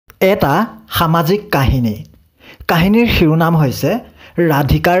এটা সামাজিক কাহিনী। কাহিনীৰ শিৰোনাম হৈছে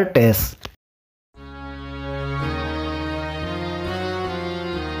ৰাধিকাৰ তেজ।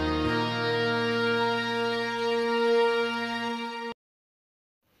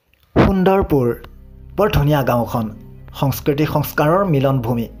 সুন্দৰপুৰ বৰ ধুনীয়া গাঁওখন, সংস্কৃতি সংস্কাৰৰ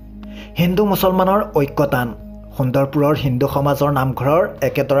মিলনভূমি, হিন্দু মুছলমানৰ ঐক্যতান। সুন্দৰপুৰৰ হিন্দু সমাজৰ নামঘৰৰ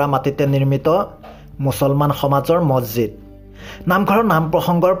একেডৰা মাটিতে নিৰ্মিত মুছলমান সমাজৰ মছজিদ। নামঘৰৰ নাম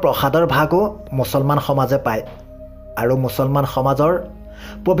প্ৰসংগৰ প্ৰসাদৰ ভাগো মুছলমান সমাজে পায়। আৰু মুছলমান সমাজৰ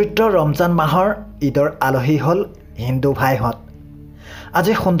পবিত্ৰ ৰমজান মাহৰ ঈদৰ আলহী হ'ল হিন্দু ভাইহঁত।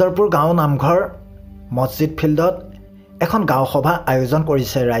 আজি সুন্দৰপুৰ গাঁও নামঘৰ মছজিদ ফিল্ডত এখন গাঁও সভা আয়োজন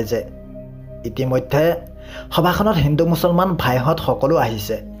কৰিছে ৰাইজে। ইতিমধ্যে সভাখনত হিন্দু মুছলমান ভাইহঁত সকলো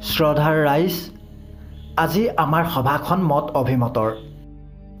আহিছে। শ্ৰদ্ধাৰ ৰাইজ, আজি আমাৰ সভাখন মত অভিমতৰ।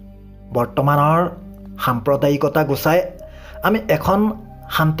 বৰ্তমানৰ সাম্প্ৰদায়িকতা গুচাই আমি এখন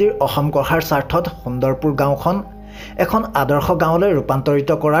শান্তিৰ অসম গঢ়াৰ স্বাৰ্থত সুন্দৰপুৰ গাঁওখন এখন আদৰ্শ গাঁৱলৈ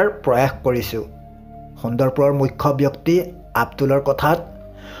ৰূপান্তৰিত কৰাৰ প্ৰয়াস কৰিছোঁ। সুন্দৰপুৰৰ মুখ্য ব্যক্তি আব্দুলৰ কথাত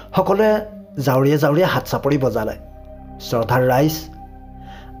সকলোৱে জাউৰিয়ে জাউৰিয়ে হাত চাপৰি বজালে। শ্ৰদ্ধাৰ ৰাইজ,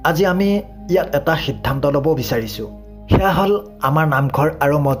 আজি আমি ইয়াত এটা সিদ্ধান্ত ল'ব বিচাৰিছোঁ। সেয়া হ'ল আমাৰ নামঘৰ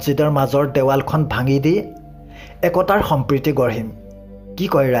আৰু মছজিদৰ মাজৰ দেৱালখন ভাঙি দি একতাৰ সম্প্ৰীতি গঢ়িম। কি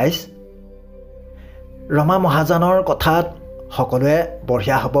কয় ৰাইজ? ৰমা মহাজনৰ কথাত সকলোৱে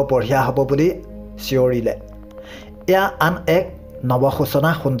বঢ়িয়া হ'ব বুলি চিঞৰিলে। এয়া আন এক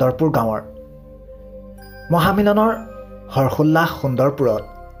নৱসূচনা সুন্দৰপুৰ গাঁৱৰ। মহামিলনৰ হৰ্ষোল্লাস সুন্দৰপুৰত।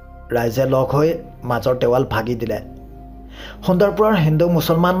 ৰাইজে লগ হৈ মাজৰ দেৱাল ভাগি দিলে। সুন্দৰপুৰৰ হিন্দু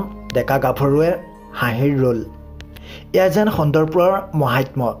মুছলমান ডেকা গাভৰুৱে হাঁহিৰ ৰোল। এয়া যেন সুন্দৰপুৰৰ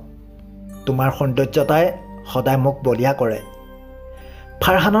মহাত্ম্য। তোমাৰ সৌন্দৰ্যতাই সদায় মোক বলিয়া কৰে।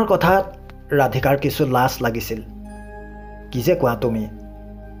 ফাৰহানৰ কথাত ৰাধিকাৰ কিছু লাজ লাগিছিল। কি যে কোৱা তুমি?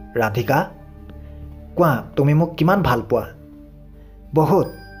 ৰাধিকা, কোৱা তুমি মোক কিমান ভাল পোৱা? বহুত,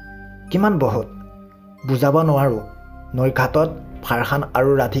 কিমান বহুত, বুজাব নোৱাৰোঁ। নৈৰ ঘাটত ফাৰহান আৰু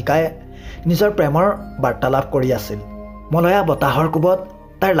ৰাধিকাই নিজৰ প্ৰেমৰ বাৰ্তালাপ কৰি আছিল। মলয়া বতাহৰ কোবত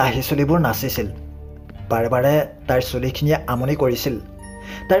তাইৰ লাহি চুলিবোৰ নাচিছিল। বাৰে বাৰে তাইৰ চুলিখিনিয়ে আমনি কৰিছিল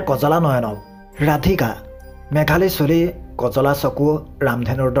তাইৰ কজলা নয়নক। ৰাধিকা, মেঘালী চুলি, কজলা চকু,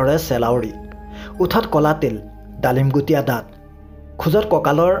 ৰামধেনুৰ দৰে চেলাউৰি, ওঠত কলা তিল, ডালিমগুটীয়া দাঁত, খোজত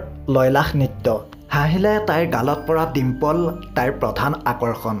কঁকালৰ লয়লাস নৃত্য। হাঁহিলে তাইৰ গালত পৰা ডিম্পল তাইৰ প্ৰধান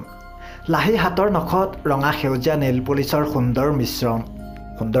আকৰ্ষণ। লাহি হাতৰ নখত ৰঙা সেউজীয়া নেইল পলিচৰ সুন্দৰ মিশ্ৰণ।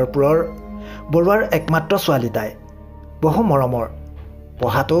 সুন্দৰপুৰৰ বৰুৱাৰ একমাত্ৰ ছোৱালী তাই। বহু মৰমৰ,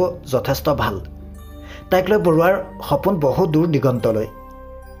 পঢ়াটো যথেষ্ট ভাল। তাইক লৈ বৰুৱাৰ সপোন বহু দূৰ দিগন্তলৈ।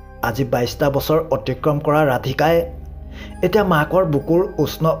 আজি 22টা বছৰ অতিক্ৰম কৰা ৰাধিকাই এতিয়া মাকৰ বুকুৰ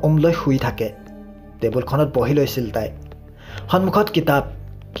উষ্ণ লৈ শুই থাকে। টেবুলখনত বহি লৈছিল তাই। সন্মুখত কিতাপ,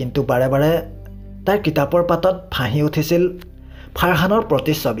 কিন্তু বাৰে বাৰে তাইৰ কিতাপৰ পাতত ভাঁহি উঠিছিল ফাৰহানৰ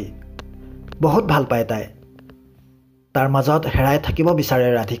প্ৰতিচ্ছবি। বহুত ভাল পায় তাই। তাৰ মাজত হেৰাই থাকিব বিচাৰে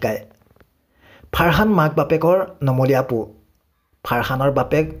ৰাধিকাই। ফাৰহান মাক বাপেকৰ নমলীয়া পো। ফাৰহানৰ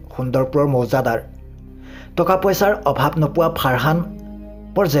বাপেক সুন্দৰপুৰৰ মৌজাদাৰ। টকা পইচাৰ অভাৱ নোপোৱা ফাৰহান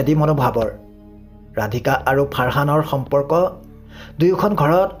বৰ জেদী মনোভাৱৰ। ৰাধিকা আৰু ফাৰহানৰ সম্পৰ্ক দুয়োখন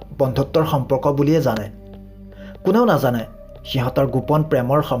ঘৰত বন্ধুত্বৰ সম্পৰ্ক বুলিয়ে জানে। কোনেও নাজানে সিহঁতৰ গোপন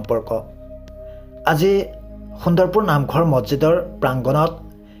প্ৰেমৰ সম্পৰ্ক। আজি সুন্দৰপুৰ নামঘৰ মছজিদৰ প্ৰাংগণত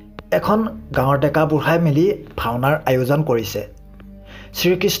এখন গাঁৱৰ ডেকা বুঢ়াই মিলি ভাওনাৰ আয়োজন কৰিছে।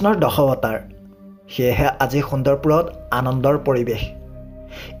 শ্ৰীকৃষ্ণৰ দশৱতাৰ। সেয়েহে আজি সুন্দৰপুৰত আনন্দৰ পৰিৱেশ।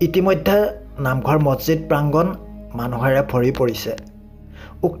 ইতিমধ্যে নামঘৰ মছজিদ প্ৰাংগণ মানুহেৰে ভৰি পৰিছে।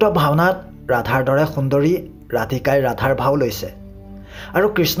 উক্ত ভাওনাত ৰাধাৰ দৰে সুন্দৰী ৰাধিকাই ৰাধাৰ ভাও লৈছে আৰু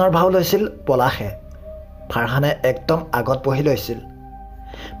কৃষ্ণৰ ভাও লৈছিল পলাশে। ফাৰহানে একদম আগত বহি লৈছিল।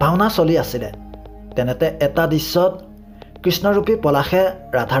 ভাওনা চলি আছিলে। তেনেতে এটা দৃশ্যত কৃষ্ণৰূপী পলাশে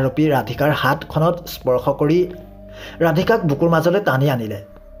ৰাধাৰূপী ৰাধিকাৰ হাতখনত স্পৰ্শ কৰি ৰাধিকাক বুকুৰ মাজলৈ টানি আনিলে।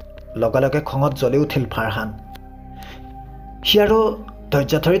 লগে লগে খঙত জ্বলি উঠিল ফাৰহান। সি আৰু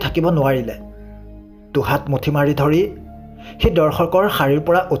ধৈৰ্য ধৰি থাকিব নোৱাৰিলে। দুহাত মুঠি মাৰি ধৰি সি দৰ্শকৰ শাৰীৰ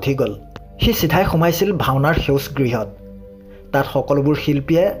পৰা উঠি গ'ল। সি চিধাই সোমাইছিল ভাওনাৰ সেউজ গৃহত। তাত সকলোবোৰ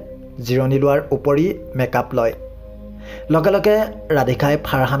শিল্পীয়ে জিৰণি লোৱাৰ উপৰি মেকআপ লয়। লগে লগে ৰাধিকাই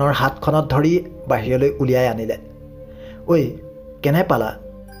ফাৰহানৰ হাতখনত ধৰি বাহিৰলৈ উলিয়াই আনিলে। ঐ, কেনে পালা?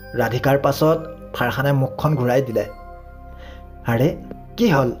 ৰাধিকাৰ পাছত ফাৰহানে মুখখন ঘূৰাই দিলে। আৰে কি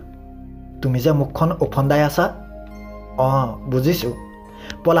হ'ল? তুমি যে মুখখন ওফন্দাই আছা? অঁ, বুজিছোঁ।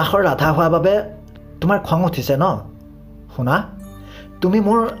 পলাশৰ ৰাধা হোৱা বাবে তোমাৰ খং উঠিছে ন? শুনা, তুমি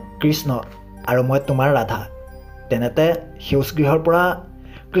মোৰ কৃষ্ণ আৰু মই তোমাৰ ৰাধা। তেনেতে সেউজ গৃহৰ পৰা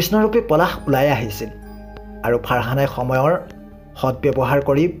কৃষ্ণৰূপী পলাশ ওলাই আহিছিল আৰু ফাৰহানে সময়ৰ সৎব্যৱহাৰ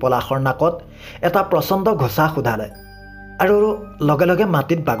কৰি পলাশৰ নাকত এটা প্ৰচণ্ড ঘোচা সোধালে আৰু লগে লগে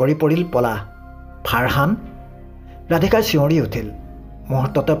মাটিত বাগৰি পৰিল পলাশ। ফাৰহান! ৰাধিকাই চিঞৰি উঠিল।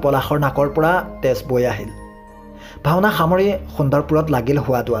 মুহূৰ্ততে পলাশৰ নাকৰ পৰা তেজ বৈ আহিল। ভাওনা সামৰি সুন্দৰপুৰত লাগিল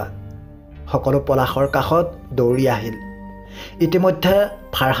হোৱা-দোৱা। সকলো পলাশৰ কাষত দৌৰি আহিল। ইতিমধ্যে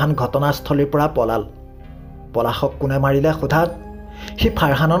ফাৰহান ঘটনাস্থলীৰ পৰা পলাল। পলাশক কোনে মাৰিলে সোধাত সি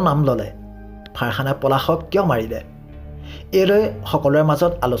ফাৰহানৰ নাম ল'লে। ফাৰহানে পলাশক কিয় মাৰিলে এইলৈ সকলোৰে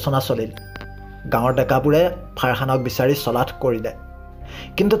মাজত আলোচনা চলিল। গাঁৱৰ ডেকাবোৰে ফাৰহানক বিচাৰি চলাথ কৰিলে,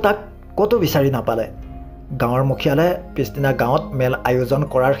 কিন্তু তাক ক'তো বিচাৰি নাপালে। গাঁৱৰ মুখিয়ালে পিছদিনা গাঁৱত মেল আয়োজন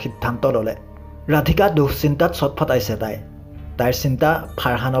কৰাৰ সিদ্ধান্ত ল'লে। ৰাধিকা দুশ্চিন্তাত ছটফটাইছে তাইৰ চিন্তা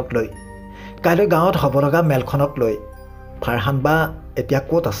ফাৰহানক লৈ, কাইলৈ গাঁৱত হ'ব লগা মেলখনক লৈ। ফাৰহান বা এতিয়া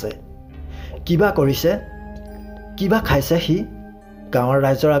ক'ত আছে, কিবা কৰিছে, কিবা খাইছে সি? গাঁৱৰ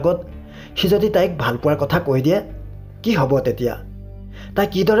ৰাইজৰ আগত সি যদি তাইক ভাল পোৱাৰ কথা কৈ দিয়ে কি হ'ব তেতিয়া? তাই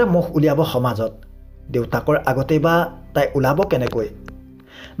কিদৰে মুখ উলিয়াব সমাজত? দেউতাকৰ আগতেই বা তাই ওলাব কেনেকৈ?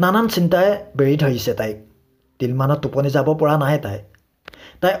 নানান চিন্তাই বেৰি ধৰিছে তাইক। তিলমানত টোপনি যাব পৰা নাই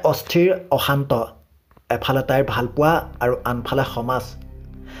তাই অস্থিৰ, অশান্ত। এফালে তাইৰ ভালপোৱা আৰু আনফালে সমাজ।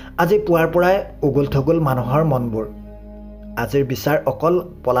 আজি পুৱাৰ পৰাই উগুল থুগুল মানুহৰ মনবোৰ। আজিৰ বিচাৰ অকল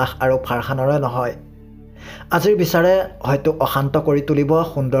পলাশ আৰু ফাৰহানৰে নহয়। আজিৰ বিচাৰে হয়তো অশান্ত কৰি তুলিব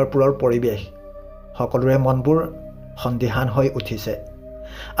সুন্দৰপুৰৰ পৰিৱেশ। সকলোৰে মনবোৰ সন্দিহান হৈ উঠিছে।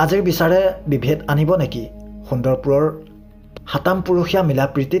 আজিৰ বিচাৰে বিভেদ আনিব নেকি সুন্দৰপুৰৰ হাতাম পুৰুষীয়া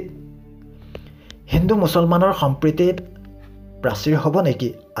মিলাপ্ৰীতিত? হিন্দু মুছলমানৰ সম্প্ৰীতিত প্ৰাচীৰ হ'ব নেকি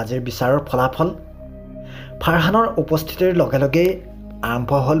আজিৰ বিচাৰৰ ফলাফল? ফাৰহানৰ উপস্থিতিৰ লগে লগেই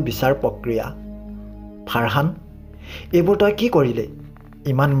আৰম্ভ হ'ল বিচাৰ প্ৰক্ৰিয়া। ফাৰহান, এইবোৰ তই কি কৰিলি?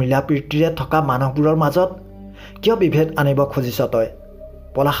 ইমান মিলাপ্ৰীতিৰে থকা মানুহবোৰৰ মাজত কিয় বিভেদ আনিব খুজিছ তই?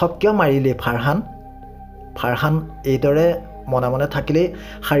 পলাশক কিয় মাৰিলি ফাৰহান? ফাৰহান, এইদৰে মনে মনে থাকিলেই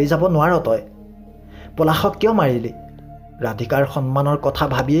সাৰি যাব নোৱাৰ তই। পলাশক কিয় মাৰিলি? ৰাধিকাৰ সন্মানৰ কথা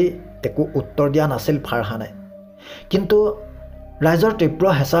ভাবিয়েই একো উত্তৰ দিয়া নাছিল ফাৰহানে। কিন্তু ৰাইজৰ তীব্ৰ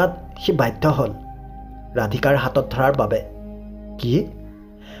হেঁচাত সি বাধ্য হ'ল ৰাধিকাৰ হাতত ধৰাৰ বাবে। কি?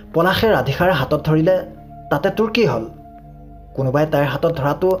 পলাশে ৰাধিকাৰ হাতত ধৰিলে তাতে তোৰ কি হ'ল? কোনোবাই তাইৰ হাতত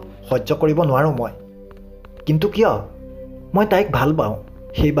ধৰাটো সহ্য কৰিব নোৱাৰোঁ মই। কিন্তু কিয়? মই তাইক ভাল পাওঁ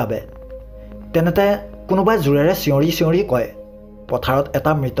সেইবাবে। তেনেতে কোনোবাই জোৰেৰে চিঞৰি চিঞৰি কয়, পথাৰত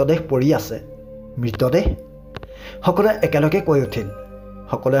এটা মৃতদেহ পৰি আছে। মৃতদেহ? সকলোৱে একেলগে কৈ উঠিল।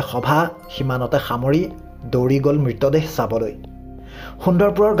 সকলোৱে সভা সিমানতে সামৰি দৌৰি গ'ল মৃতদেহ চাবলৈ।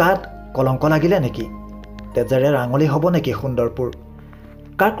 সুন্দৰপুৰৰ গাত কলংক লাগিলে নেকি? তেজেৰে ৰাঙলী হ'ব নেকি সুন্দৰপুৰ?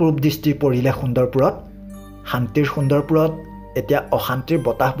 কাৰ ক্ৰূপ দৃষ্টি পৰিলে সুন্দৰপুৰত? শান্তিৰ সুন্দৰপুৰত এতিয়া অশান্তিৰ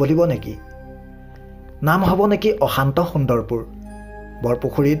বতাহ বলিব নেকি? নাম হ'ব নেকি অশান্ত সুন্দৰপুৰ?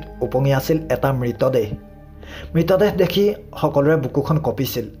 বৰপুখুৰীত উপঙি আছিল এটা মৃতদেহ। মৃতদেহ দেখি সকলোৰে বুকুখন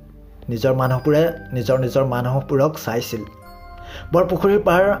কঁপিছিল। নিজৰ মানুহবোৰে নিজৰ নিজৰ মানুহবোৰক চাইছিল। বৰপুখুৰীৰ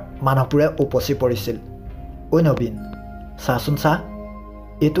পাৰ মানুহবোৰে উপচি পৰিছিল। ঐ নবীন, চাচোন চা,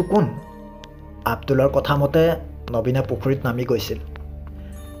 এইটো কোন? আব্দুলৰ কথা মতে নবীনে পুখুৰীত নামি গৈছিল।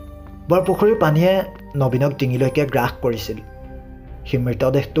 বৰপুখুৰীৰ পানীয়ে নবীনক ডিঙিলৈকে গ্ৰাস কৰিছিল। সি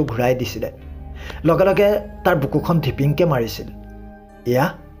মৃতদেহটো ঘূৰাই দিছিলে। লগে লগে তাৰ বুকুখন ধিপিংকে মাৰিছিল।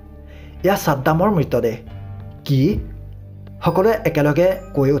 এয়া ছাদ্দামৰ মৃতদেহ। কি? সকলোৱে একেলগে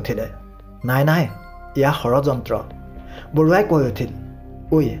কৈ উঠিলে। নাই, এয়া ষড়যন্ত্ৰ। বৰুৱাই কৈ উঠিল,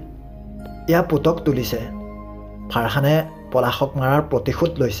 ঐ, এয়া পুতক তুলিছে। ফাৰহানে পলাশক মাৰাৰ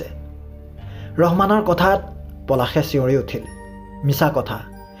প্ৰতিশোধ লৈছে। ৰহমানৰ কথাত পলাশে চিঞৰি উঠিল, মিছা কথা,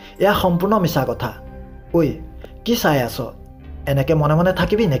 এয়া সম্পূৰ্ণ মিছা কথা। ঐ, কি চাই আছ? এনেকৈ মনে মনে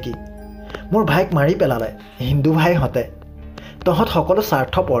থাকিবি নেকি? মোৰ ভাইক মাৰি পেলালে হিন্দু ভাইহঁতে। তহঁত সকলো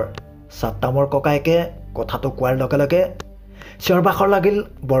স্বাৰ্থপৰ। ছাদ্দামৰ ককায়েকে কথাটো কোৱাৰ লগে লগে চিঞৰ বাখৰ লাগিল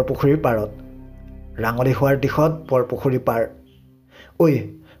বৰপুখুৰীৰ পাৰত। ৰাঙলী হোৱাৰ দিশত বৰপুখুৰীৰ পাৰ। ঐ,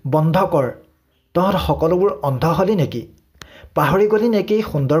 বন্ধ কৰ। তহঁত সকলোবোৰ অন্ধ হলি নেকি? পাহৰি গলি নেকি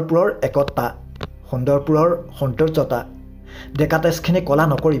সুন্দৰপুৰৰ একতা, সুন্দৰপুৰৰ সৌন্দৰ্যতা? ডেকা তেজখিনি কলা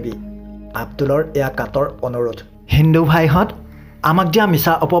নকৰিবি। আব্দুলৰ এয়া কাতৰ অনুৰোধ। হিন্দু ভাইহঁত, আমাক দিয়া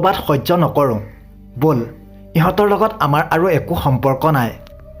মিছা অপবাদ সহ্য নকৰোঁ। ব'ল, ইহঁতৰ লগত আমাৰ আৰু একো সম্পৰ্ক নাই।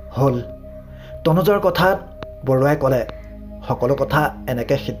 হ'ল। তনুজৰ কথাত বৰুৱাই ক'লে, সকলো কথা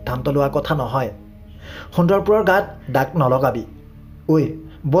এনেকৈ সিদ্ধান্ত লোৱা কথা নহয়। সুন্দৰপুৰৰ গাত দাগ নলগাবি। ঐ,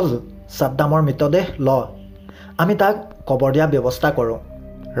 ব'ল, ছাদ্দামৰ মৃতদেহ ল, আমি তাক কবৰ দিয়া ব্যৱস্থা কৰোঁ।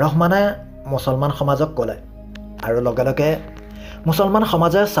 ৰহমানে মুছলমান সমাজক ক'লে আৰু লগে লগে মুছলমান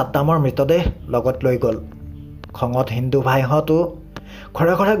সমাজে ছাদ্দামৰ মৃতদেহ লগত লৈ গ'ল। খঙত হিন্দু ভাইহঁতো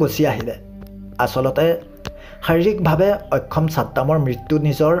ঘৰে ঘৰে গুচি আহিলে। আচলতে শাৰীৰিকভাৱে অক্ষম ছাদ্দামৰ মৃত্যু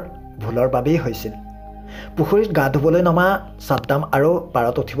নিজৰ ভুলৰ বাবেই হৈছিল। পুখুৰীত গা ধুবলৈ নমা ছাদ্দাম আৰু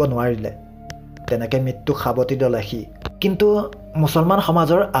পাৰত উঠিব নোৱাৰিলে। তেনেকৈ মৃত্যু সাৱটি ল'লে সি। কিন্তু মুছলমান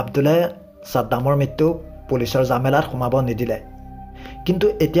সমাজৰ আব্দুলে ছাদ্দামৰ মৃত্যু পুলিচৰ জামেলাত সোমাব নিদিলে। কিন্তু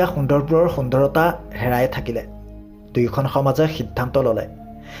এতিয়া সুন্দৰপুৰৰ সুন্দৰতা হেৰাই থাকিলে। দুয়োখন সমাজে সিদ্ধান্ত ল'লে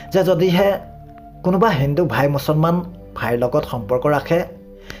যে যদিহে কোনোবা হিন্দু ভাই মুছলমান ভাইৰ লগত সম্পৰ্ক ৰাখে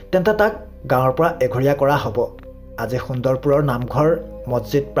তেন্তে তাক গাঁৱৰ পৰা এঘৰীয়া কৰা হ'ব। আজি সুন্দৰপুৰৰ নামঘৰ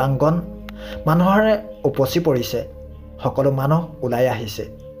মছজিদ প্ৰাংগণ মানুহৰে উপচি পৰিছে। সকলো মানুহ ওলাই আহিছে।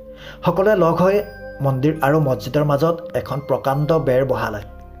 সকলোৱে লগ হৈ মন্দিৰ আৰু মছজিদৰ মাজত এখন প্ৰকাণ্ড বেৰ বহালে।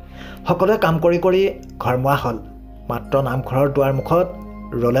 সকলোৱে কাম কৰি কৰি ঘৰমুৱা হ'ল। মাত্ৰ নামঘৰৰ দুৱাৰমুখত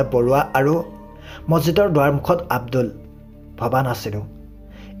ৰ'লে বৰুৱা আৰু মছজিদৰ দুৱাৰমুখত আব্দুল। ভবা নাছিলোঁ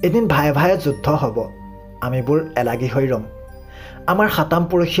এদিন ভাই ভায়ে যুদ্ধ হ'ব। আমিবোৰ এলাগী হৈ ৰ'ম। আমাৰ সাতাম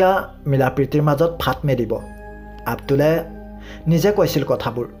পুৰুষীয়া মিলাপ্ৰীতিৰ মাজত ফাট মেলিব। আব্দুলে নিজে কৈছিল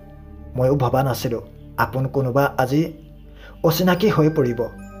কথাবোৰ। ময়ো ভবা নাছিলোঁ আপোন কোনোবা আজি অচিনাকি হৈ পৰিব।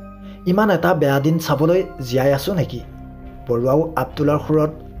 ইমান এটা বেয়া দিন চাবলৈ জীয়াই আছোঁ নেকি? বৰুৱাও আব্দুলৰ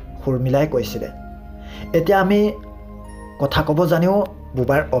সুৰত সুৰ মিলাই কৈছিলে। এতিয়া আমি কথা ক'ব জানিও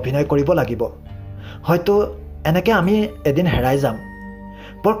বুবাৰ অভিনয় কৰিব লাগিব। হয়তো এনেকৈ আমি এদিন হেৰাই যাম।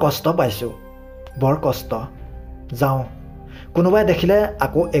 বৰ কষ্ট পাইছোঁ, বৰ কষ্ট। যাওঁ, কোনোবাই দেখিলে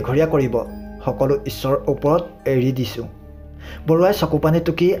আকৌ এঘৰীয়া কৰিব। সকলো ঈশ্বৰৰ ওপৰত এৰি দিছোঁ। বৰুৱাই চকুপানী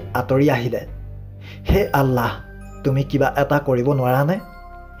টুকি আঁতৰি আহিলে। হে আল্লাহ, তুমি কিবা এটা কৰিব নোৱাৰানে?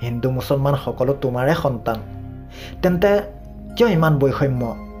 হিন্দু মুছলমান সকলো তোমাৰে সন্তান। তেন্তে কিয় ইমান বৈষম্য?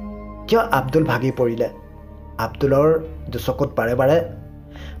 কিয় আব্দুল ভাগি পৰিলে? আব্দুলৰ দুচকুত বাৰে বাৰে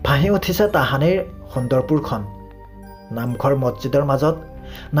ভাহি উঠিছে তাহানিৰ সুন্দৰপুৰখন। নামঘৰ মছজিদৰ মাজত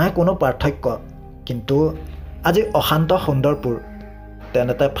নাই কোনো পাৰ্থক্য। কিন্তু আজি অশান্ত সুন্দৰপুৰ।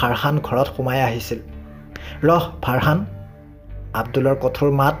 তেনেতে ফাৰহান ঘৰত সোমাই আহিছিল। ৰহ ফাৰহান। আব্দুলৰ কঠোৰ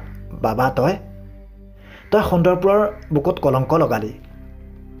মাত। বাবা তই সুন্দৰপুৰৰ বুকুত কলংক লগালি।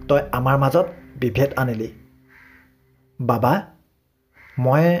 তই আমাৰ মাজত বিভেদ আনিলি। বাবা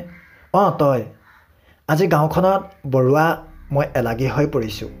তই আজি গাঁওখনত বৰুৱা মই এলাগী হৈ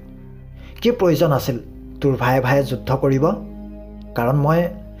পৰিছোঁ। কি প্ৰয়োজন আছিল তোৰ ভায়ে ভায়ে যুদ্ধ কৰিব? কাৰণ মই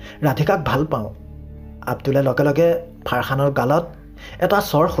ৰাধিকাক ভাল পাওঁ। আব্দুলে লগে লগে ফাৰহানৰ গালত এটা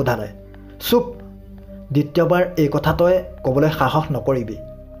চৰ সোধালে। চুপ! দ্বিতীয়বাৰ এই কথা তই ক'বলৈ সাহস নকৰিবি।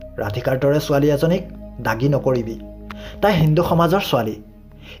 ৰাধিকাৰ দৰে ছোৱালী এজনীক দাগী নকৰিবি। তাই হিন্দু সমাজৰ ছোৱালী।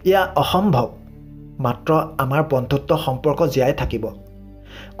 এয়া অসম্ভৱ। মাত্ৰ আমাৰ বন্ধুত্ব সম্পৰ্ক জীয়াই থাকিব।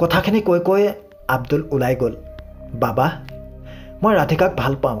 কথাখিনি কৈ কৈ আব্দুল ওলাই গ'ল। বাবা মই ৰাধিকাক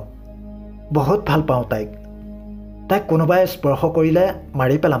ভাল পাওঁ, বহুত ভাল পাওঁ তাইক। কোনোবাই স্পৰ্শ কৰিলে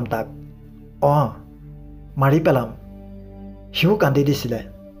মাৰি পেলাম তাক। মাৰি পেলাম। সিও কান্দি দিছিলে।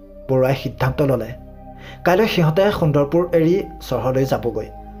 বৰুৱাই সিদ্ধান্ত ল'লে কাইলৈ সিহঁতে সুন্দৰপুৰ এৰি চহৰলৈ যাবগৈ।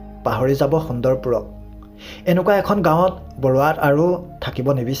 পাহৰি যাব সুন্দৰপুৰক। এনেকুৱা এখন গাঁৱত বৰুৱাত আৰু থাকিব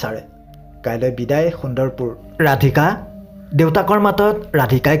নিবিচাৰে। কাইলৈ বিদায় সুন্দৰপুৰ। ৰাধিকা? দেউতাকৰ মাতত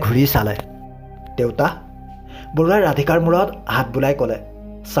ৰাধিকাই ঘূৰি চালে। দেউতা? বৰুৱাই ৰাধিকাৰ মূৰত হাত বুলাই ক'লে।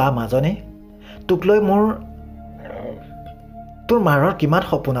 চা মাজনী, তোক লৈ তোৰ মাৰৰ কিমান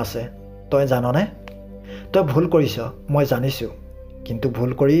সপোন আছে তই জাননে? তই ভুল কৰিছ মই জানিছোঁ। কিন্তু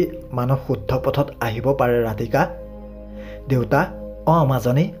ভুল কৰি মানুহ শুদ্ধ পথত আহিব পাৰে ৰাধিকা। দেউতা?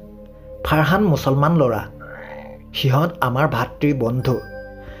 মাজনী। ফাৰহান মুছলমান ল'ৰা। সিহঁত আমাৰ ভাতৃ বন্ধু।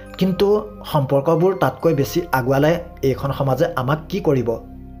 কিন্তু সম্পৰ্কবোৰ তাতকৈ বেছি আগুৱালে এইখন সমাজে আমাক কি কৰিব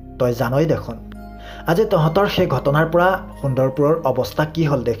তই জানই দেখোন। আজি তহঁতৰ সেই ঘটনাৰ পৰা সুন্দৰপুৰৰ অৱস্থা কি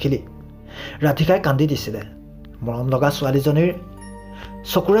হ'ল দেখিলি? ৰাধিকাই কান্দি দিছিলে। মৰম লগা ছোৱালীজনীৰ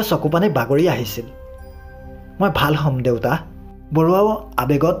চকুৰে চকুপানী বাগৰি আহিছিল। মই ভাল হ'ম দেউতা। বৰুৱাও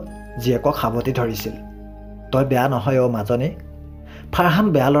আৱেগত জীয়েকক সাৱটি ধৰিছিল। তই বেয়া নহয় মাজনী। ফাৰহান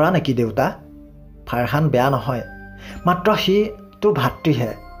বেয়া ল'ৰা নেকি দেউতা? ফাৰহান বেয়া নহয়, মাত্ৰ সি তোৰ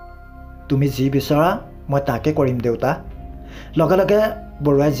ভাতৃহে। তুমি যি বিচৰা মই তাকে কৰিম দেউতা। লগে লগে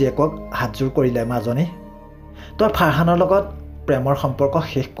বৰুৱাই জীয়েকক হাতযোৰ কৰিলে। মাজনী তই ফাৰহানৰ লগত প্ৰেমৰ সম্পৰ্ক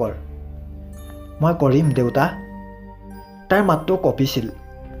শেষ কৰ। মই কৰিম দেউতা। তাইৰ মাতটো কঁপিছিল।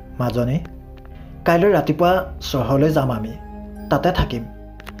 মাজনী কাইলৈ ৰাতিপুৱা চহৰলৈ যাম আমি। তাতে থাকিম।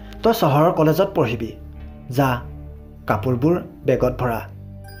 তই চহৰৰ কলেজত পঢ়িবি। যা, কাপোৰবোৰ বেগত ভৰা।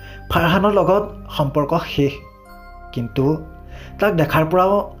 ফাৰহানৰ লগত সম্পৰ্ক শেষ। কিন্তু তাক দেখাৰ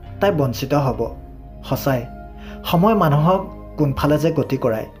পৰাও তাই বঞ্চিত হ'ব। সঁচাই সময় মানুহক কোনফালে যে গতি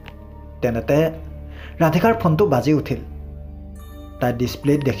কৰায়। তেনেতে ৰাধিকাৰ ফোনটো বাজি উঠিল। তাই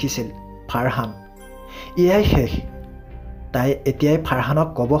ডিছপ্লেত দেখিছিল ফাৰহান। এয়াই শেষ। তাই এতিয়াই ফাৰহানক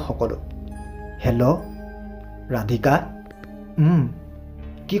ক'ব সকলো। হেল্ল' ৰাধিকা?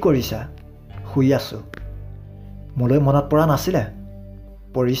 কি কৰিছা? শুই আছোঁ। মোলৈ মনত পৰা নাছিলে?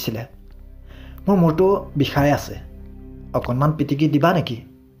 পৰিছিলে। মোৰ মূৰটো বিষাই আছে অকণমান পিটিকি দিবা নেকি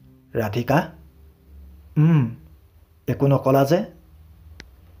ৰাধিকা একো নকলা যে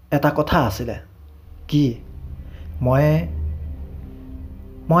এটা কথা আছিলে কি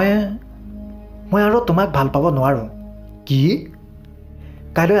মই আৰু তোমাক ভাল পাব নোৱাৰোঁ কি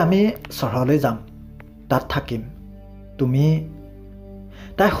কাইলৈ আমি চহৰলৈ যাম তাত থাকিম তুমি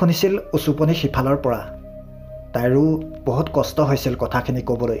তাই শুনিছিল উচুপনি সিফালৰ পৰা তাইৰো বহুত কষ্ট হৈছিল কথাখিনি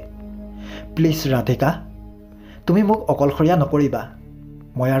ক'বলৈ প্লিজ ৰাধিকা তুমি মোক অকলশৰীয়া নকৰিবা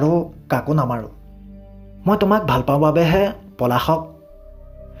মই আৰু কাকো নামাৰোঁ মই তোমাক ভাল পাওঁ বাবেহে পলাশক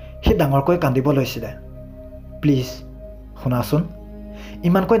সি ডাঙৰকৈ কান্দিব লৈছিলে প্লিজ শুনাচোন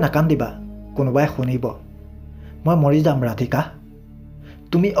ইমানকৈ নাকান্দিবা কোনোবাই শুনিব মই মৰি যাম ৰাধিকা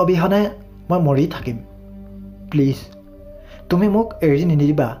তুমি অবিহনে মই মৰি থাকিম প্লিজ তুমি মোক এৰি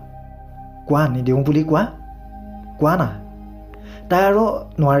নিদিবা কোৱা নিদিওঁ বুলি কোৱা না তাই আৰু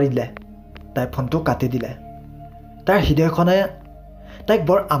নোৱাৰিলে তাই ফোনটো কাটি দিলে তাইৰ হৃদয়খনে তাইক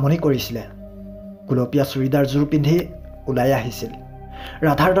বৰ আমনি কৰিছিলে গুলপীয়া চুৰিদাৰযোৰ পিন্ধি ওলাই আহিছিল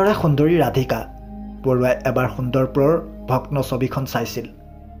ৰাধাৰ দৰে সুন্দৰী ৰাধিকা বৰুৱাই এবাৰ সুন্দৰপুৰৰ ভগ্ন ছবিখন চাইছিল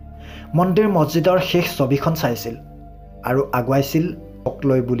মন্দিৰ মছজিদৰ শেষ ছবিখন চাইছিল আৰু আগুৱাইছিল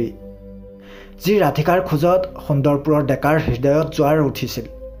অকলৈ বুলি যি ৰাধিকাৰ খোজত সুন্দৰপুৰৰ ডেকাৰ হৃদয়ত জোৱাৰ উঠিছিল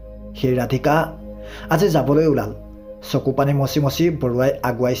সেই ৰাধিকা আজি যাবলৈ ওলাল চকু পানী মচি মচি বৰুৱাই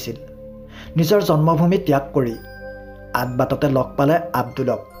আগুৱাইছিল নিজৰ জন্মভূমি ত্যাগ কৰি আদবাটতে লগ পালে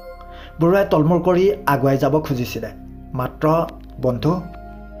আব্দুলক বৰুৱাই তলমূৰ কৰি আগুৱাই যাব খুজিছিলে মাত্ৰ বন্ধু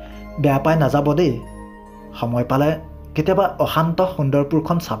বেয়া পাই নাযাব দেই সময় পালে কেতিয়াবা অশান্ত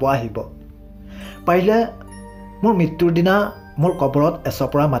সুন্দৰপুৰখন চাব আহিব পাৰিলে মোৰ মৃত্যুৰ দিনা মোৰ কবৰত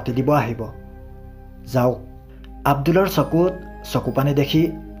এচপৰা মাতি দিব আহিব যাওক আব্দুলৰ চকুত চকুপানী দেখি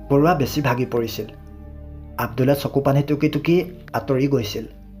বৰুৱা বেছি ভাগি পৰিছিল আব্দুলে চকুপানী টুকি টুকি আঁতৰি গৈছিল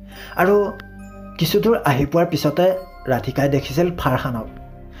আৰু কিছুদূৰ আহি পোৱাৰ পিছতে ৰাধিকাই দেখিছিল ফাৰহানক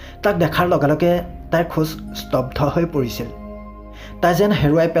তাক দেখাৰ লগে লগে তাইৰ খোজ স্তব্ধ হৈ পৰিছিল তাই যেন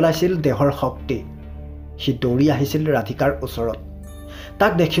হেৰুৱাই পেলাইছিল দেহৰ শক্তি সি দৌৰি আহিছিল ৰাধিকাৰ ওচৰত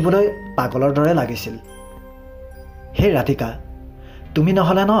তাক দেখিবলৈ পাগলৰ দৰে লাগিছিল হে ৰাধিকা তুমি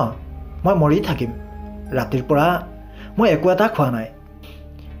নহ'লে ন মই মৰি থাকিম ৰাতিৰ পৰা মই একো এটা খোৱা নাই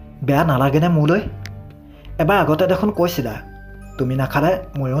বেয়া নালাগেনে মোলৈ এবাৰ আগতে দেখোন কৈছিলা তুমি নাখালে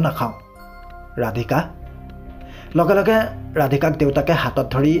ময়ো নাখাওঁ ৰাধিকা লগে লগে ৰাধিকাক দেউতাকে হাতত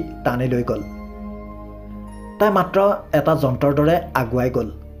ধৰি টানি লৈ গ'ল তাই মাত্ৰ এটা যন্ত্ৰৰ দৰে আগুৱাই গ'ল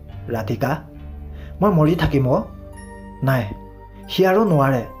ৰাধিকা মই মৰি থাকিম নাই সি আৰু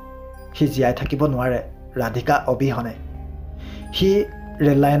নোৱাৰে সি জীয়াই থাকিব নোৱাৰে ৰাধিকা অবিহনে সি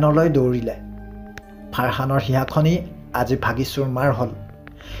ৰেল লাইনলৈ দৌৰিলে ফাৰহানৰ হিয়াখনি আজি ভাগি চুৰমাৰ হ'ল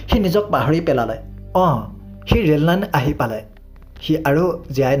সি নিজক পাহৰি পেলালে সি ৰেল লাইন আহি পালে সি আৰু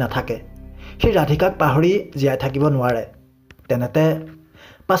জীয়াই নাথাকে সি ৰাধিকাক পাহৰি জীয়াই থাকিব নোৱাৰে তেনেতে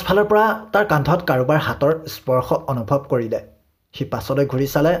পাছফালৰ পৰা তাৰ কান্ধত কাৰোবাৰ হাতৰ স্পৰ্শ অনুভৱ কৰিলে সি পাছলৈ ঘূৰি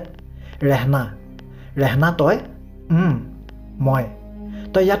চালে ৰেহনা তই মই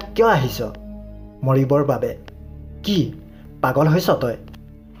তই ইয়াত কিয় আহিছ মৰিবৰ বাবে কি পাগল হৈছ তই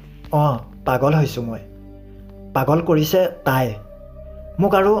পাগল হৈছোঁ মই পাগল কৰিছে তাই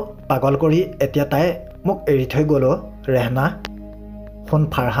মোক আৰু পাগল কৰি এতিয়া তাই মোক এৰি থৈ গ'ল ৰেহনা শুন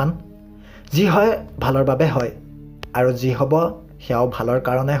ফাৰহান যি হয় ভালৰ বাবে হয় আৰু যি হ'ব সেয়াও ভালৰ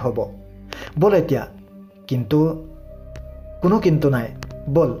কাৰণে হ'ব ব'ল এতিয়া কিন্তু কোনো কিন্তু নাই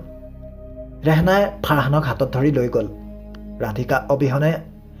ব'ল ৰেহনাই ফাৰহানক হাতত ধৰি লৈ গ'ল ৰাধিকা অবিহনে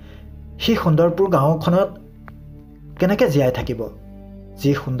সি সুন্দৰপুৰ গাঁওখনত কেনেকৈ জীয়াই থাকিব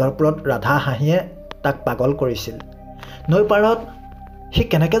যি সুন্দৰপুৰত ৰাধা হাঁহিয়ে তাক পাগল কৰিছিল নৈ পাৰত সি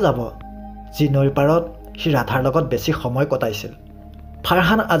কেনেকৈ যাব যি নৈৰ পাৰত সি ৰাধাৰ লগত বেছি সময় কটাইছিল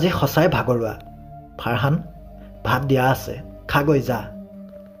ফাৰহান আজি সঁচাই ভাগৰুৱা ফাৰহান ভাত দিয়া আছে খাগৈ যা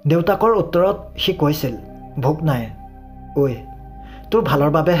দেউতাকৰ উত্তৰত সি কৈছিল ভোক নাই ঐ তোৰ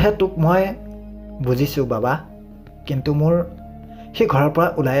ভালৰ বাবেহে তোক মই বুজিছোঁ বাবা কিন্তু মোৰ সি ঘৰৰ পৰা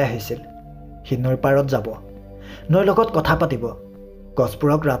ওলাই আহিছিল সি নৈৰ পাৰত যাব নৈৰ লগত কথা পাতিব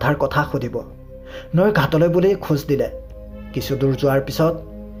গছবোৰক ৰাধাৰ কথা সুধিব নৈৰ ঘাটলৈ বুলি খোজ দিলে কিছু দূৰ যোৱাৰ পিছত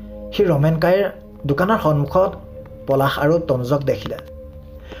সি ৰমেনকাইৰ দোকানৰ সন্মুখত পলাশ আৰু তনুজক দেখিলে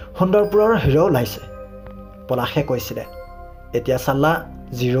সুন্দৰপুৰৰ হিৰ' ওলাইছে পলাশে কৈছিলে এতিয়া চাল্লা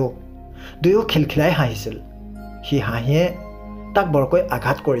জিৰ' দুয়ো খিলখিলাই হাঁহিছিল সি হাঁহিয়ে তাক বৰকৈ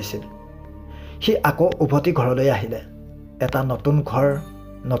আঘাত কৰিছিল সি আকৌ উভতি ঘৰলৈ আহিলে এটা নতুন ঘৰ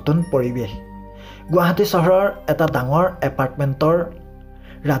নতুন পৰিৱেশ গুৱাহাটী চহৰৰ এটা ডাঙৰ এপাৰ্টমেণ্টৰ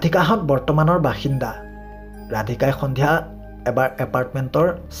ৰাধিকাহঁত বৰ্তমানৰ বাসিন্দা ৰাধিকাই সন্ধিয়া এবাৰ এপাৰ্টমেণ্টৰ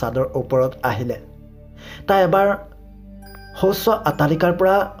চাদৰ ওপৰত আহিলে তাই এবাৰ শৌচ আটালিকাৰ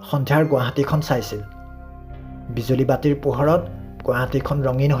পৰা সন্ধিয়াৰ গুৱাহাটীখন চাইছিল। বিজুলী বাতিৰ পোহৰত গুৱাহাটীখন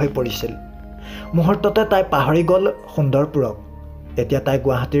ৰঙীন হৈ পৰিছিল। মুহূৰ্ততে তাই পাহৰি গ'ল সুন্দৰপুৰক। এতিয়া তাই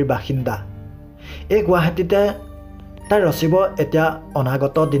গুৱাহাটীৰ বাসিন্দা। এই গুৱাহাটীতে তাই ৰচিব এতিয়া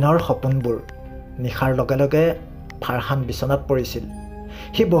অনাগত দিনৰ সপোনবোৰ। নিশাৰ লগে লগে ফাৰহান বিচনাত পৰিছিল।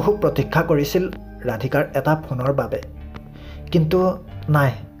 সি বহু প্ৰতীক্ষা কৰিছিল ৰাধিকাৰ এটা ফোনৰ বাবে, কিন্তু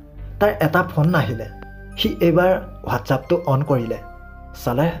নাই, তাৰ এটা ফোন নাহিলে। সি এইবাৰ হোৱাটছআপটো অন কৰিলে,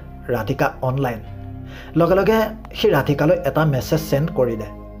 চালে ৰাধিকা অনলাইন। লগে লগে সি ৰাধিকালৈ এটা মেছেজ চেণ্ড কৰিলে,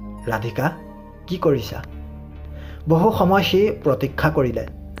 ৰাধিকা কি কৰিছা? বহু সময় সি প্ৰতীক্ষা কৰিলে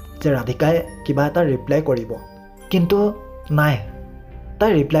যে ৰাধিকাই কিবা এটা ৰিপ্লাই কৰিব, কিন্তু নাই,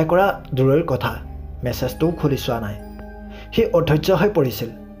 তাই ৰিপ্লাই কৰা দূৰৈৰ কথা, মেছেজটোও খুলি চোৱা নাই। সি অধৈৰ্য হৈ পৰিছিল।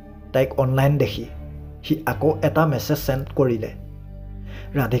 তাইক অনলাইন দেখি সি আকৌ এটা মেছেজ চেণ্ড কৰিলে,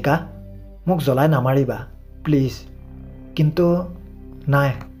 ৰাধিকা মোক জ্বলাই নামাৰিবা প্লিজ। কিন্তু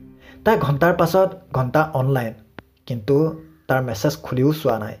নাই, তাই ঘণ্টাৰ পাছত ঘণ্টা অনলাইন, কিন্তু তাৰ মেছেজ খুলিও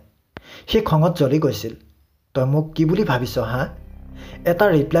চোৱা নাই। সি খঙত জ্বলি গৈছিল। তই মোক কি বুলি ভাবিছ হা? এটা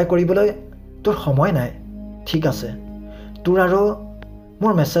ৰিপ্লাই কৰিবলৈ তোৰ সময় নাই? ঠিক আছে, তোৰ আৰু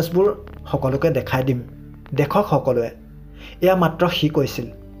মোৰ মেছেজবোৰ সকলোকে দেখাই দিম, দেখক সকলোৱে। এয়া মাত্ৰ সি কৈছিল,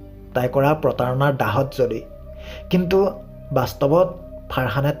 তাই কৰা প্ৰতাৰণাৰ দাহত জ্বলি। কিন্তু বাস্তৱত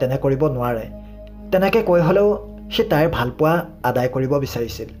ফাৰহানে তেনে কৰিব নোৱাৰে। তেনেকৈ কৈ হ'লেও সি তাইৰ ভালপোৱা আদায় কৰিব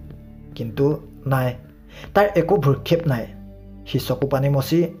বিচাৰিছিল, কিন্তু নাই, তাইৰ একো ভ্ৰক্ষেপ নাই। সি চকু পানী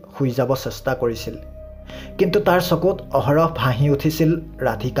মচি শুই যাব চেষ্টা কৰিছিল, কিন্তু তাৰ চকুত অহৰহ ভাহি উঠিছিল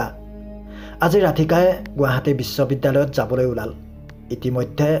ৰাধিকা। আজি ৰাধিকাই গুৱাহাটী বিশ্ববিদ্যালয়ত যাবলৈ ওলাল।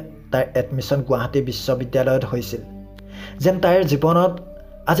 ইতিমধ্যে তাইৰ এডমিশ্যন গুৱাহাটী বিশ্ববিদ্যালয়ত হৈছিল। যেন তাইৰ জীৱনত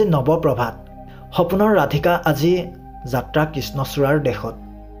আজি নৱপ্ৰভাত। সপোনৰ ৰাধিকা আজি যাত্ৰা কৃষ্ণচূড়াৰ দেশত,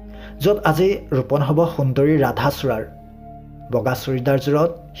 য'ত আজি ৰোপণ হ'ব সুন্দৰী ৰাধাচূড়াৰ। বগা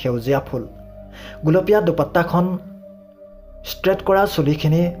চুৰিদাৰযোৰত সেউজীয়া ফুল, গুলপীয়া দুপাট্টাখন, ষ্ট্ৰেট কৰা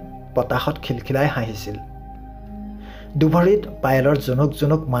চুলিখিনি বতাহত খিলখিলাই হাঁহিছিল। দুভৰিত পায়েলৰ জুনুক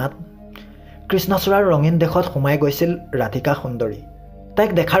জুনুক মাত। কৃষ্ণচূড়াৰ ৰঙীন দেশত সোমাই গৈছিল ৰাধিকা সুন্দৰী। তাইক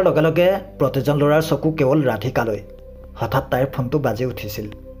দেখাৰ লগে লগে প্ৰতিজন ল'ৰাৰ চকু কেৱল ৰাধিকালৈ। হঠাৎ তাইৰ ফোনটো বাজি উঠিছিল।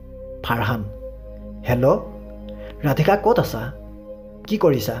 ফাৰহান। হেল্ল', ৰাধিকা ক'ত আছা? কি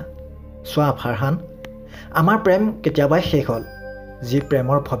কৰিছা? চোৱা ফাৰহান, আমাৰ প্ৰেম কেতিয়াবাই শেষ হ'ল। যি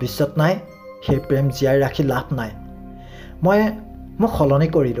প্ৰেমৰ ভৱিষ্যত নাই, সেই প্ৰেম জীয়াই ৰাখি লাভ নাই। মই মোক সলনি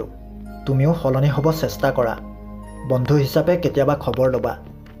কৰিলোঁ, তুমিও সলনি হ'ব চেষ্টা কৰা। বন্ধু হিচাপে কেতিয়াবা খবৰ ল'বা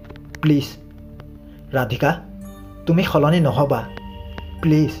প্লিজ। ৰাধিকা, তুমি সলনি নহ'বা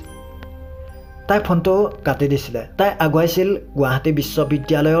প্লিজ। তাই ফোনটো কাটি দিছিলে। তাই আগুৱাইছিল গুৱাহাটী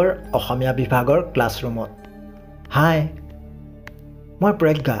বিশ্ববিদ্যালয়ৰ অসমীয়া বিভাগৰ ক্লাছৰুমত। হাই, মই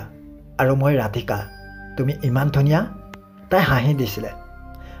প্ৰজ্ঞা আৰু মই ৰাধিকা। তুমি ইমান ধুনীয়া। তাই হাঁহি দিছিলে।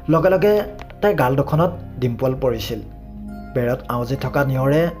 লগে লগে তাইৰ গাল দুখনত ডিম্পল পৰিছিল। বেৰত আউজি থকা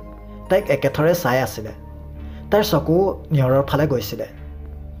নিয়ৰে তাইক একেথৰে চাই আছিলে। তাইৰ চকু নিয়ৰৰ ফালে গৈছিলে।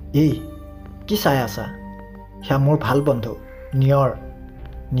 এই কি চাই আছা? সেয়া মোৰ ভাল বন্ধু নিয়ৰ।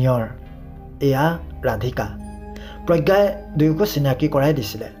 নিয়ৰ, এয়া ৰাধিকা। প্ৰজ্ঞাই দুয়োকো চিনাকি কৰাই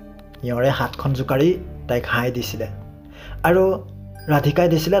দিছিলে। নিয়ৰে হাতখন জোকাৰি তাইক হাই দিছিলে, আৰু ৰাধিকাই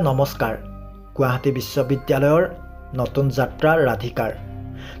দিছিলে নমস্কাৰ। গুৱাহাটী বিশ্ববিদ্যালয়ৰ নতুন যাত্ৰা ৰাধিকাৰ,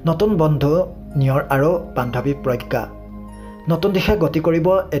 নতুন বন্ধু নিয়ৰ আৰু বান্ধৱী প্ৰজ্ঞা। নতুন দিশে গতি কৰিব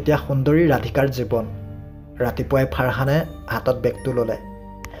এতিয়া সুন্দৰী ৰাধিকাৰ জীৱন। ৰাতিপুৱাই ফাৰহানে হাতত বেগটো ল'লে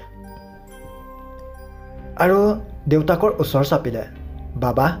আৰু দেউতাকৰ ওচৰ চাপিলে।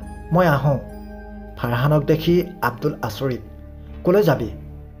 বাবা, মই আহোঁ। ফাৰহানক দেখি আব্দুল আচৰিত। ক'লৈ যাবি?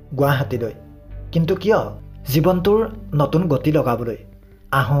 গুৱাহাটীলৈ। কিন্তু কিয়? জীৱনটোৰ নতুন গতি লগাবলৈ।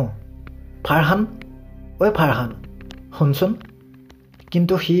 আহোঁ। ফাৰহান, ঐ ফাৰহান, শুনচোন।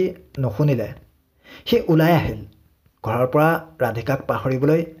 কিন্তু সি নুশুনিলে। সি ওলাই আহিল। ঘৰৰ পৰা ৰাধিকাক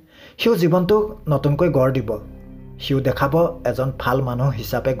পাহৰিবলৈ সিও জীৱনটোক নতুনকৈ গঢ় দিব। সিও দেখাব এজন ভাল মানুহ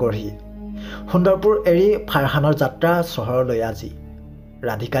হিচাপে গঢ়ি। সুন্দৰপুৰ এৰি ফাৰহানৰ যাত্ৰা চহৰলৈ আজি।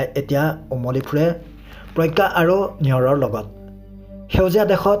 ৰাধিকাই এতিয়া উমলি ফুৰে প্ৰজ্ঞা আৰু নিয়ৰৰ লগত। সেউজীয়া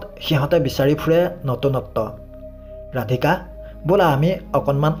দেশত সিহঁতে বিচাৰি ফুৰে নতুনত্ব। ৰাধিকা, ব'লা আমি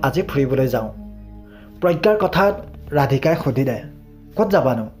অকণমান আজি ফুৰিবলৈ যাওঁ। প্ৰজ্ঞাৰ কথাত ৰাধিকাই সুধিলে, ক'ত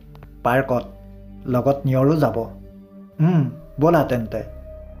যাবানো? পাৰ্কত। লগত নিয়ৰো যাব। ব'লা তেন্তে।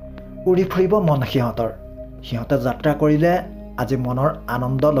 উৰি ফুৰিব মন সিহঁতৰ। সিহঁতে যাত্ৰা কৰিলে আজি মনৰ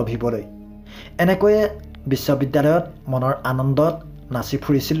আনন্দ লভিবলৈ। এনেকৈয়ে বিশ্ববিদ্যালয়ত মনৰ আনন্দত নাচি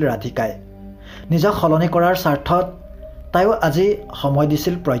ফুৰিছিল ৰাধিকাই। নিজক সলনি কৰাৰ স্বাৰ্থত তাইও আজি সময়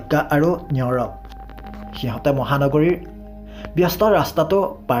দিছিল প্ৰজ্ঞা আৰু নিয়ৰক। সিহঁতে মহানগৰীৰ ব্যস্ত ৰাস্তাটো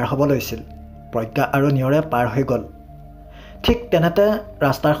পাৰ হ'ব লৈছিল। প্ৰজ্ঞা আৰু নিয়ৰে পাৰ হৈ গ'ল। ঠিক তেনেতে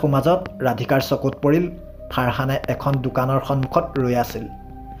ৰাস্তাৰ সমাজত ৰাধিকাৰ চকুত পৰিল ফাৰহানে এখন দোকানৰ সন্মুখত ৰৈ আছিল।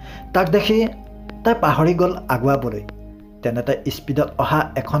 তাক দেখি তাই পাহৰি গ'ল আগুৱাবলৈ। তেনেতে স্পীডত অহা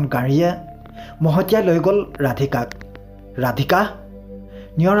এখন গাড়ীয়ে মহতিয়াই লৈ গ'ল ৰাধিকাক। ৰাধিকা!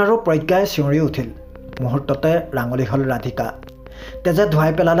 নিয়ৰ আৰু প্ৰজ্ঞাই চিঞৰি উঠিল। মুহূৰ্ততে ৰাঙলী হ'ল ৰাধিকা। তেজে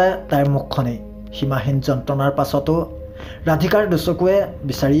ধুৱাই পেলালে তাইৰ মুখখনেই। সীমাহীন যন্ত্ৰণাৰ পাছতো ৰাধিকাৰ দুচকুৱে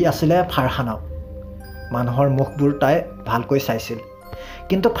বিচাৰি আছিলে ফাৰহানক। মানুহৰ মুখবোৰ তাই ভালকৈ চাইছিল,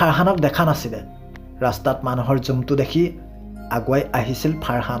 কিন্তু ফাৰহানক দেখা নাছিলে। ৰাস্তাত মানুহৰ জুমটো দেখি আগুৱাই আহিছিল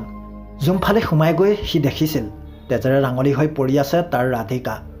ফাৰহান। জুমফালে সোমাই গৈ সি দেখিছিল তেজেৰে ৰাঙলী হৈ পৰি আছে তাৰ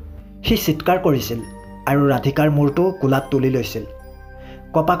ৰাধিকা। সি চিৎকাৰ কৰিছিল আৰু ৰাধিকাৰ মূৰটো কোলাত তুলি লৈছিল।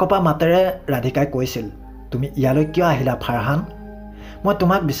 কপা কপা মাতেৰে ৰাধিকাই কৈছিল, তুমি ইয়ালৈ কিয় আহিলা ফাৰহান? মই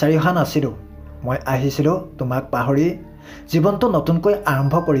তোমাক বিচাৰি অহা নাছিলোঁ। মই আহিছিলোঁ তোমাক পাহৰি জীৱনটো নতুনকৈ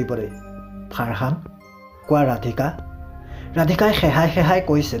আৰম্ভ কৰিবলৈ। ফাৰহান, কোৱা ৰাধিকা। ৰাধিকাই সেহাই সেহাই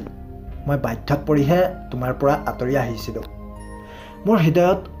কৈছিল, মই বাধ্যত পৰিহে তোমাৰ পৰা আঁতৰি আহিছিলোঁ। মোৰ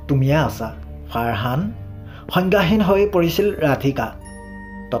হৃদয়ত তুমিয়ে আছা ফাৰহান। সংজ্ঞাহীন হৈ পৰিছিল ৰাধিকা।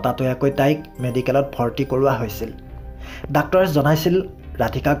 ততাতৈয়াকৈ তাইক মেডিকেলত ভৰ্তি কৰোৱা হৈছিল। ডাক্তৰে জনাইছিল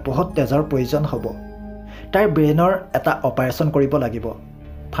ৰাধিকাক বহুত তেজৰ প্ৰয়োজন হ'ব। তাইৰ ব্ৰেইনৰ এটা অপাৰেশ্যন কৰিব লাগিব।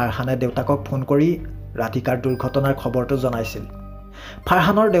 ফাৰহানে দেউতাকক ফোন কৰি ৰাধিকাৰ দুৰ্ঘটনাৰ খবৰটো জনাইছিল।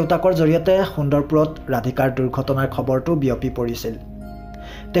 ফাৰহানৰ দেউতাকৰ জৰিয়তে সুন্দৰপুৰত ৰাধিকাৰ দুৰ্ঘটনাৰ খবৰটো বিয়পি পৰিছিল।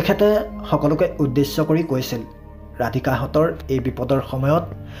 তেখেতে সকলোকে উদ্দেশ্য কৰি কৈছিল, ৰাধিকাহঁতৰ এই বিপদৰ সময়ত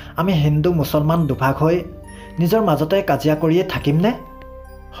আমি হিন্দু মুছলমান দুভাগ হৈ নিজৰ মাজতে কাজিয়া কৰিয়ে থাকিমনে?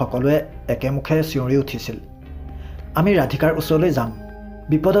 সকলোৱে একেমুখে চিঞৰি উঠিছিল, আমি ৰাধিকাৰ ওচৰলৈ যাম।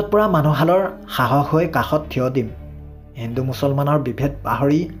 বিপদত পৰা মানুহহালৰ সাহস হৈ কাষত থিয় দিম। হিন্দু মুছলমানৰ বিভেদ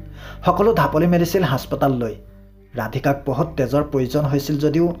পাহৰি সকলো ঢাপলি মেলিছিল হাস্পতাললৈ। ৰাধিকাক বহুত তেজৰ প্ৰয়োজন হৈছিল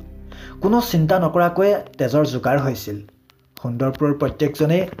যদিও কোনো চিন্তা নকৰাকৈয়ে তেজৰ যোগাৰ হৈছিল। সুন্দৰপুৰৰ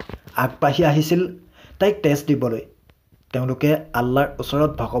প্ৰত্যেকজনেই আগবাঢ়ি আহিছিল তাইক তেজ দিবলৈ। তেওঁলোকে আল্লাৰ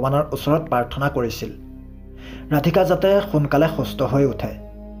ওচৰত, ভগৱানৰ ওচৰত প্ৰাৰ্থনা কৰিছিল ৰাধিকা যাতে সোনকালে সুস্থ হৈ উঠে।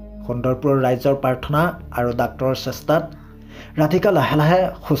 সুন্দৰপুৰৰ ৰাইজৰ প্ৰাৰ্থনা আৰু ডাক্তৰৰ চেষ্টাত ৰাধিকা লাহে লাহে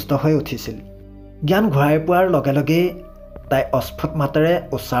সুস্থ হৈ উঠিছিল। জ্ঞান ঘূৰাই পোৱাৰ লগে লগেই তাই অস্ফুট মাতেৰে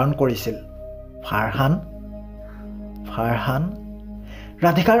উচ্চাৰণ কৰিছিল, ফাৰহান, ফাৰহান।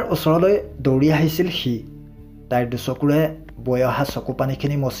 ৰাধিকাৰ ওচৰলৈ দৌৰি আহিছিল সি। তাইৰ দুচকুৰে বৈ অহা চকু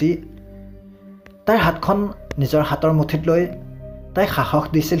পানীখিনি মচি তাইৰ হাতখন নিজৰ হাতৰ মুঠিত লৈ তাইক সাহস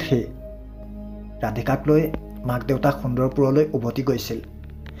দিছিল সি। ৰাধিকাক লৈ মাক দেউতাক সুন্দৰপুৰলৈ উভতি গৈছিল।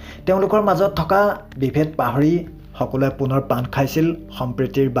 তেওঁলোকৰ মাজত থকা বিভেদ পাহৰি সকলোৱে পুনৰ বান্ধ খাইছিল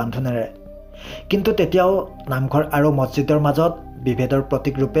সম্প্ৰীতিৰ বান্ধোনেৰে। কিন্তু তেতিয়াও নামঘৰ আৰু মছজিদৰ মাজত বিভেদৰ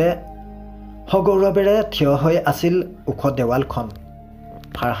প্ৰতীক ৰূপে সগৌৰৱেৰে থিয় হৈ আছিল ওখ দেৱালখন।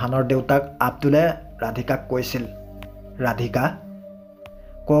 ফাৰহানৰ দেউতাক আব্দুলে ৰাধিকাক কৈছিল, ৰাধিকা,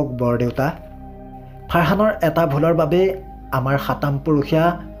 কওক বৰদেউতা, ফাৰহানৰ এটা ভুলৰ বাবেই আমাৰ সাতাম পুৰুষীয়া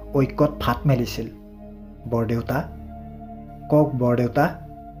ঐক্যত ফাট মেলিছিল। বৰদেউতা, কওক বৰদেউতা,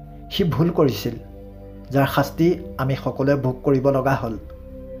 সি ভুল কৰিছিল, যাৰ শাস্তি আমি সকলোৱে ভোগ কৰিব লগা হ'ল।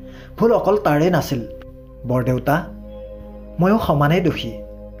 ভুল অকল তাৰেই নাছিল বৰদেউতা, ময়ো সমানেই দোষী।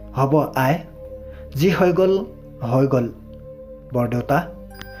 হ'ব আই, যি হৈ গ'ল হৈ গ'ল। বৰদেউতা,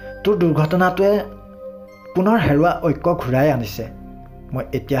 তোৰ দুৰ্ঘটনাটোৱে পুনৰ হেৰুৱা ঐক্য ঘূৰাই আনিছে। মই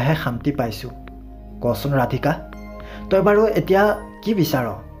এতিয়াহে শান্তি পাইছোঁ। কচোন ৰাধিকা, তই বাৰু এতিয়া কি বিচাৰ?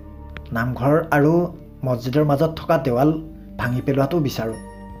 নামঘৰ আৰু মছজিদৰ মাজত থকা দেৱাল ভাঙি পেলোৱাটো বিচাৰোঁ।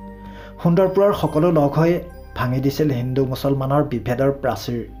 সুন্দৰপুৰৰ সকলো লগ হৈ ভাঙি দিছিল হিন্দু মুছলমানৰ বিভেদৰ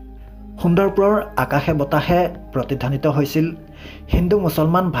প্ৰাচীৰ। সুন্দৰপুৰৰ আকাশে বতাহে প্ৰতিধ্বনিত হৈছিল হিন্দু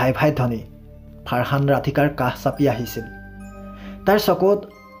মুছলমান ভাই ভাই ধ্বনি। ফাৰহান ৰাধিকাৰ কাষ চাপি আহিছিল। তাইৰ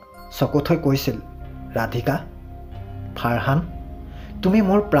চকুত হৈ কৈছিল, ৰাধিকা, ফাৰহান, তুমি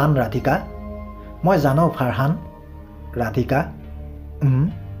মোৰ প্ৰাণ ৰাধিকা। মই জানো ফাৰহান। ৰাধিকা,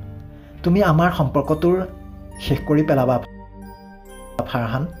 তুমি আমাৰ সম্পৰ্কটোৰ শেষ কৰি পেলাবা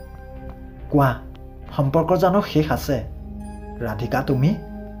ফাৰহান। কোৱা, সম্পৰ্ক জানো শেষ আছে? ৰাধিকা, তুমি,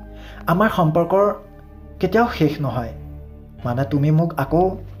 আমাৰ সম্পৰ্কৰ কেতিয়াও শেষ নহয়। মানে তুমি মোক আকৌ,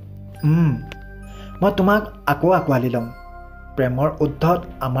 মই তোমাক আকৌ আঁকোৱালি ল'ম। প্ৰেমৰ উদ্ধত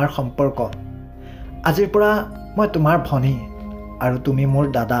আমাৰ সম্পৰ্ক। আজিৰ পৰা মই তোমাৰ ভনী আৰু তুমি মোৰ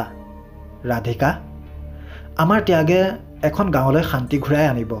দাদা। ৰাধিকা, আমাৰ ত্যাগে এখন গাঁৱলৈ শান্তি ঘূৰাই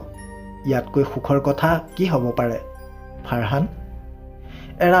আনিব। ইয়াতকৈ সুখৰ কথা কি হ'ব পাৰে? ফাৰহান,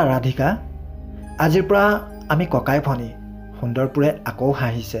 এৰা ৰাধিকা, আজিৰ পৰা আমি ককাই ভনী। সুন্দৰপুৰে আকৌ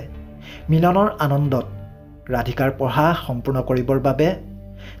হাঁহিছে মিলনৰ আনন্দত। ৰাধিকাৰ পঢ়া সম্পূৰ্ণ কৰিবৰ বাবে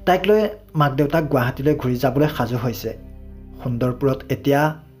তাইক লৈ মাক দেউতাক গুৱাহাটীলৈ ঘূৰি যাবলৈ সাজু হৈছে। সুন্দৰপুৰত এতিয়া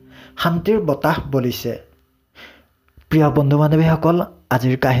শান্তিৰ বতাহ বলিছে। প্ৰিয় বন্ধু বান্ধৱীসকল,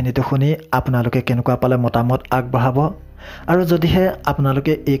 আজিৰ কাহিনীটো শুনি আপোনালোকে কেনেকুৱা পালে মতামত আগবঢ়াব। আৰু যদিহে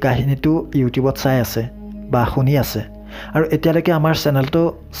আপোনালোকে এই কাহিনীটো ইউটিউবত চাই আছে বা শুনি আছে আৰু এতিয়ালৈকে আমাৰ চেনেলটো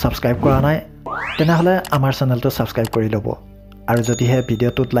ছাবস্ক্ৰাইব কৰা নাই, তেনেহ'লে আমাৰ চেনেলটো ছাবস্ক্ৰাইব কৰি ল'ব। আৰু যদিহে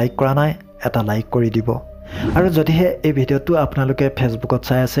ভিডিঅ'টোত লাইক কৰা নাই, এটা লাইক কৰি দিব। আৰু যদিহে এই ভিডিঅ'টো আপোনালোকে ফেচবুকত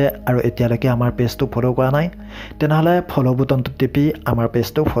চাই আছে আৰু এতিয়ালৈকে আমাৰ পেজটো ফ'ল' কৰা নাই, তেনেহ'লে ফ'ল' বুটনটো টিপি আমাৰ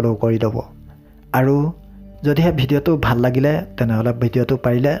পেজটো ফ'ল' কৰি ল'ব। আৰু যদিহে ভিডিঅ'টো ভাল লাগিলে, তেনেহ'লে ভিডিঅ'টো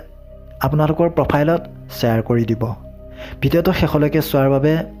পাৰিলে আপোনালোকৰ প্ৰফাইলত শ্বেয়াৰ কৰি দিব। ভিডিঅ'টো শেষলৈকে চোৱাৰ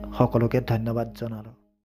বাবে সকলোকে ধন্যবাদ জনালোঁ।